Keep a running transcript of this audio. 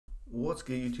What's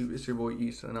good, YouTube? It's your boy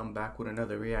Issa, and I'm back with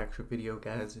another reaction video,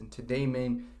 guys. And today,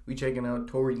 man, we checking out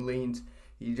Tory Lanez.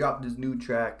 He dropped his new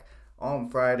track on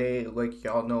Friday. Like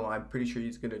y'all know, I'm pretty sure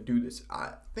he's gonna do this,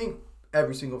 I think,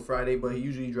 every single Friday, but he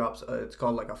usually drops it's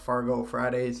called like a Fargo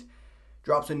Fridays.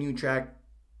 Drops a new track.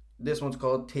 This one's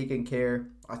called Taking Care.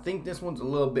 I think this one's a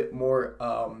little bit more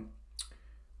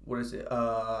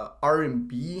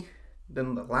R&B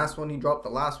than the last one he dropped. The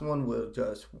last one was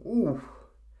just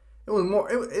it was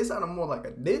more. It sounded more like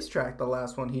a diss track. The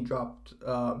last one he dropped,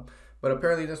 but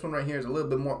apparently this one right here is a little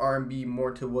bit more R&B, more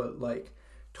to what like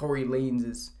Tory Lanez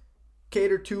is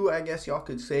catered to, I guess y'all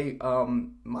could say.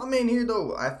 My man here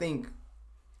though, I think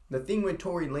the thing with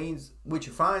Tory Lanez, which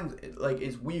you find like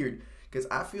is weird, because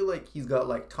I feel like he's got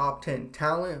like top 10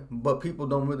 talent, but people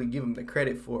don't really give him the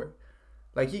credit for it.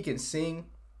 Like he can sing,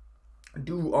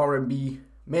 do R&B.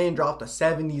 Man dropped a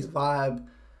 70s vibe,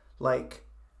 like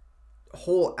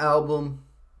whole album,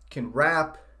 can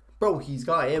rap, bro. He's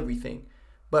got everything,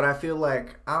 but I feel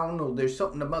like, I don't know, there's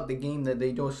something about the game that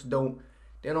they just don't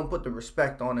put the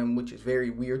respect on him, which is very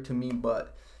weird to me.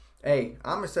 But hey,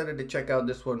 I'm excited to check out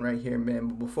this one right here, man.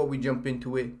 But before we jump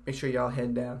into it, make sure y'all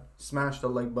head down, smash the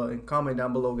like button, comment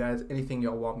down below, guys, anything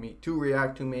y'all want me to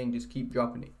react to, man. Just keep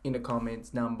dropping it in the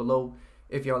comments down below.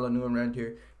 If y'all are new around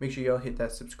here, make sure y'all hit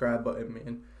that subscribe button,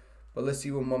 man. But let's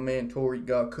see what my man Tory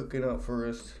got cooking up for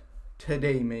us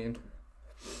today, man.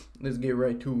 Let's get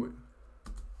right to it.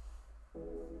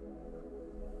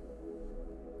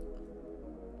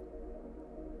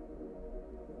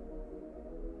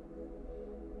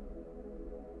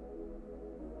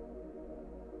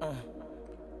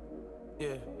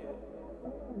 Yeah.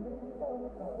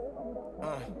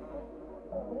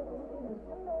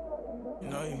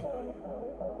 No,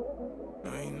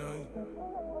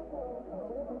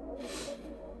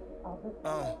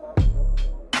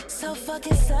 so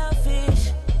fucking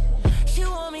selfish. You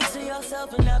want me to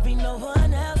yourself and not be no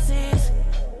one else's.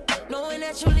 Knowing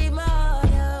that you leave my heart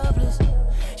helpless.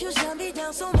 You shut me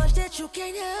down so much that you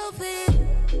can't help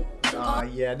it.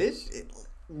 Yeah, this shit,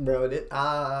 bro.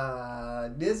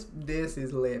 This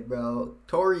is lit, bro.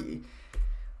 Tory,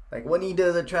 like when he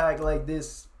does a track like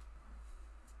this,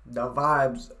 the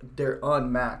vibes, they're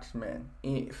unmatched, man.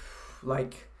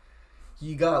 Like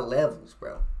he got levels,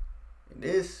 bro. And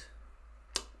this,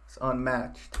 it's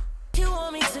unmatched. You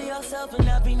want me to yourself and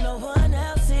not be no one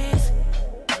else's.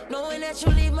 Knowing that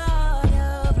you leave my heart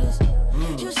helpless.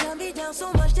 You shut me down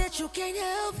so much that you can't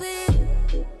help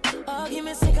it.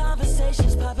 Arguments and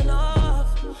conversations popping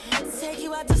off. Take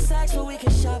you out to Saks where we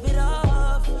can shop it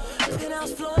off.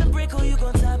 Penthouse floor and brick, or you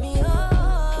gon' tie me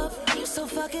off. You so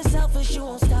fucking selfish, you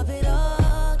won't stop it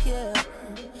all, yeah.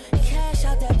 Cash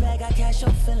out that bag, I cash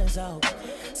your feelings out.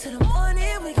 Till the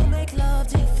morning, we gon' make love,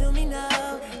 do you feel me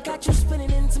now? Got you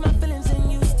spinning into my feelings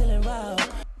and you still in route.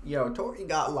 Yo, Tory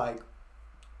got like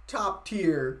top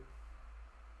tier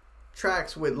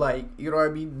tracks with, like, you know what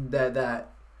I mean, that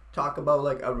talk about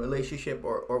like a relationship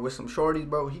or with some shorties,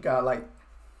 bro. He got like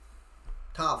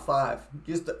top 5.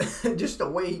 Just the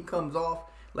way he comes off,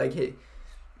 like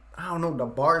I don't know, the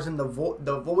bars and the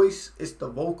voice, it's the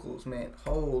vocals, man.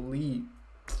 Holy,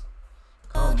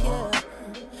 come on.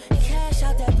 Cash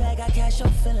out that bag, I cash your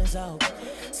feelings out.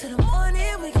 Till the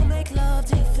morning, we gon' make love,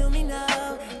 do you feel me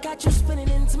now? Got you spinning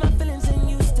into my feelings and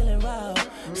you still in route.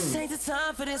 This ain't the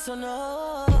time for this, or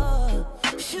no.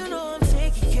 You know I'm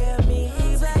taking care of me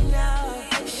right now.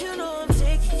 You know I'm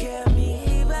taking care of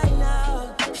me right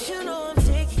now. You know I'm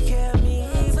taking care of me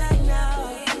right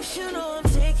now. You know I'm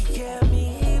taking care of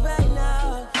me right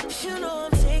now. You know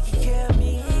I'm taking care of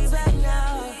me right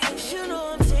now. You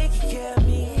know I'm taking care of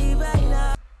me right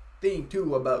now. Thing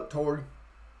too about Tory,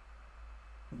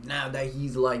 now that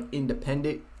he's like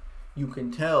independent, you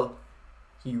can tell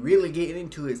he really getting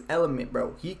into his element,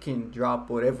 bro. He can drop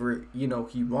whatever, you know,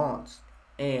 he wants,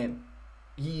 and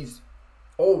he's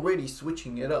already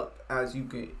switching it up, as you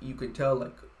could tell.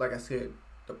 Like I said,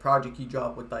 the project he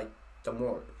dropped with like the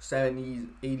more 70s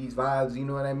 80s vibes, you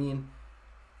know what I mean,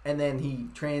 and then he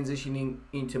transitioning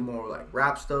into more like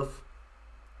rap stuff,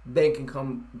 then can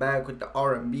come back with the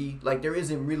R&B. Like there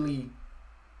isn't really,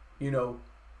 you know,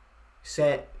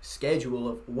 set schedule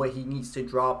of what he needs to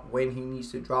drop, when he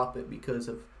needs to drop it, because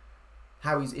of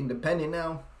how he's independent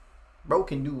now. Bro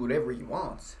can do whatever he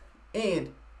wants,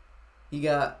 and he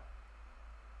got,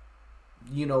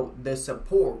 you know, the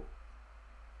support.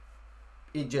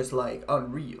 It just like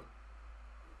unreal.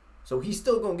 So he's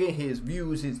still gonna get his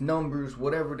views, his numbers,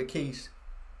 whatever the case,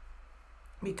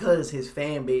 because his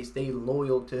fan base, they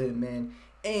loyal to him, man.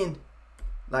 And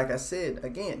like I said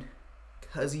again,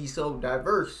 because he's so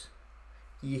diverse,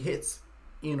 he hits,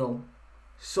 you know,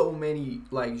 so many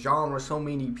like genres, so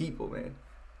many people, man.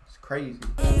 It's crazy.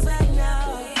 Right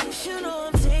now, you know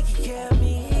I'm taking care of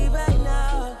me right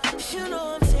now. You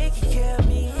know I'm taking care of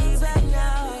me right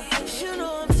now. You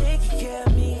know I'm taking care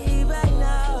of me right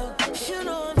now. You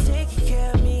know I'm taking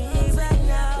care of me right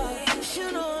now.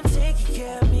 You know I'm taking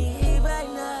care of me right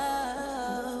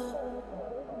now.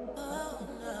 Oh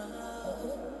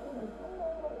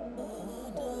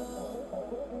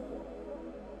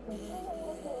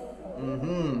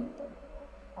Mm-hmm.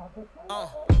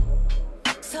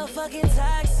 So fucking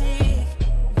toxic.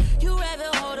 You rather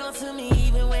hold on to me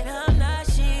even when I'm not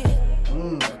shit.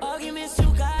 Arguments,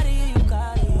 you got it, you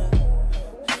got it.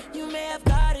 You may have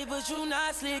got it, but you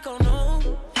not slick, oh no.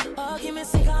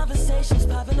 Arguments and conversations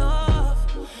popping off.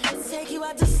 Take you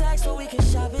out to sex so we can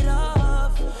shop it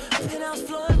off. Penthouse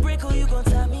floor and brick, or you gon'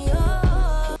 tie me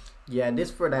up. Yeah, this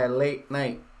for that late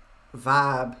night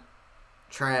vibe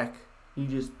track. You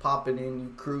just pop it in,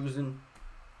 you cruising.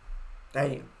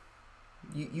 Damn.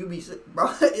 You be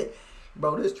bro,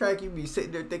 bro, this track you be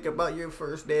sitting there thinking about your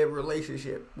first day of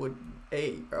relationship with,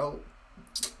 hey, bro.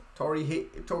 Tory hit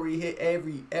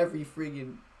every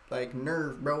friggin' like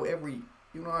nerve, bro. Every,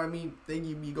 you know what I mean, thing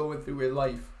you be going through in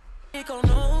life.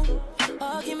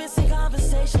 Arguments and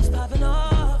conversations popping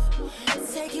off.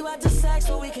 Take you out to sex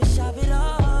so we can shop it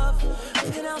off.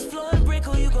 Penthouse floor and brick,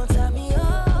 or you gon' tie me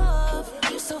off.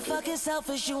 You so fucking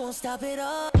selfish, you won't stop it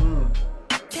up.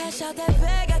 Cash out that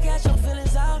bag, I got your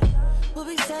feelings out. We'll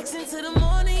be sexing till the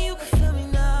morning, you can feel me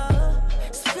now.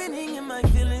 Spinning in my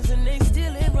feelings and they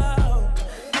still ain't wrong.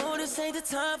 No, this ain't the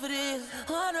time for this.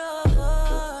 Oh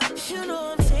no, you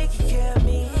know I'm taking care of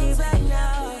me right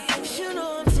now. You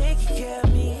know I'm taking care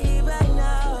of me right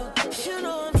now. You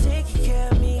know I'm taking care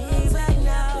of me right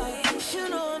now. You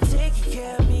know I'm taking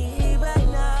care of me right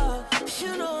now.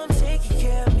 You know I'm taking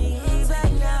care of me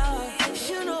right now.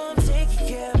 You know I'm taking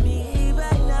care of me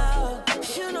right now.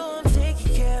 You know I'm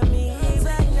taking care of me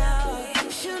right now.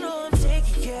 You know I'm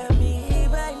taking care of me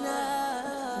right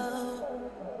now.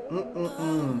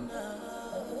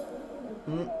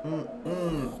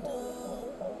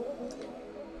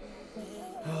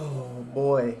 Oh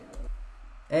boy.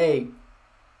 Hey,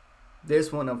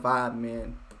 this one a vibe,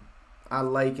 man. I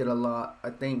like it a lot. I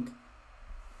think,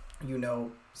 you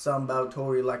know, something about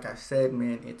Tory, like I said,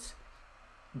 man, it's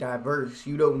diverse.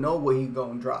 You don't know what he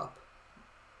gonna drop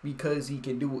because he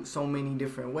can do it so many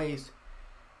different ways.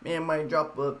 Man might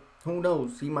drop a, who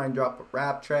knows, he might drop a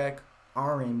rap track,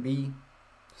 R&B,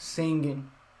 singing.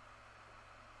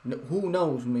 Who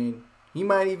knows, man? He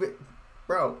might even,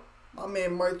 bro, my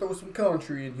man might throw some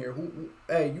country in here.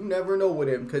 Hey, you never know with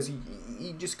him because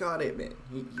he just got it, man.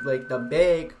 He like, the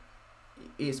bag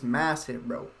is massive,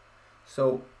 bro.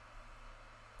 So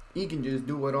he can just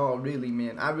do it all, really,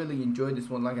 man. I really enjoyed this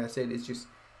one. Like I said,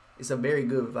 it's a very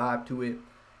good vibe to it.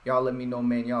 Y'all let me know,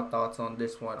 man, y'all thoughts on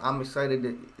this one. I'm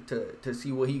excited to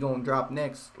see what he gonna drop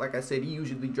next. Like I said, he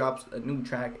usually drops a new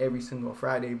track every single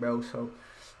Friday, bro. So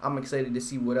I'm excited to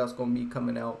see what else gonna be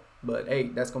coming out. But hey,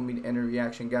 that's gonna be the end of the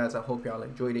reaction, guys. I hope y'all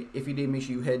enjoyed it. If you did, make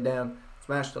sure you head down,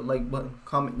 smash the like button,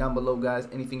 comment down below, guys,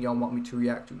 anything y'all want me to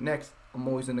react to next. I'm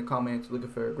always in the comments looking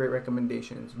for great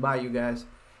recommendations. Bye, you guys.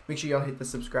 Make sure y'all hit the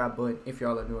subscribe button if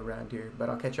y'all are new around here. But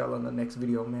I'll catch y'all on the next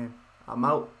video, man. I'm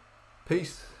out.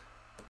 Peace.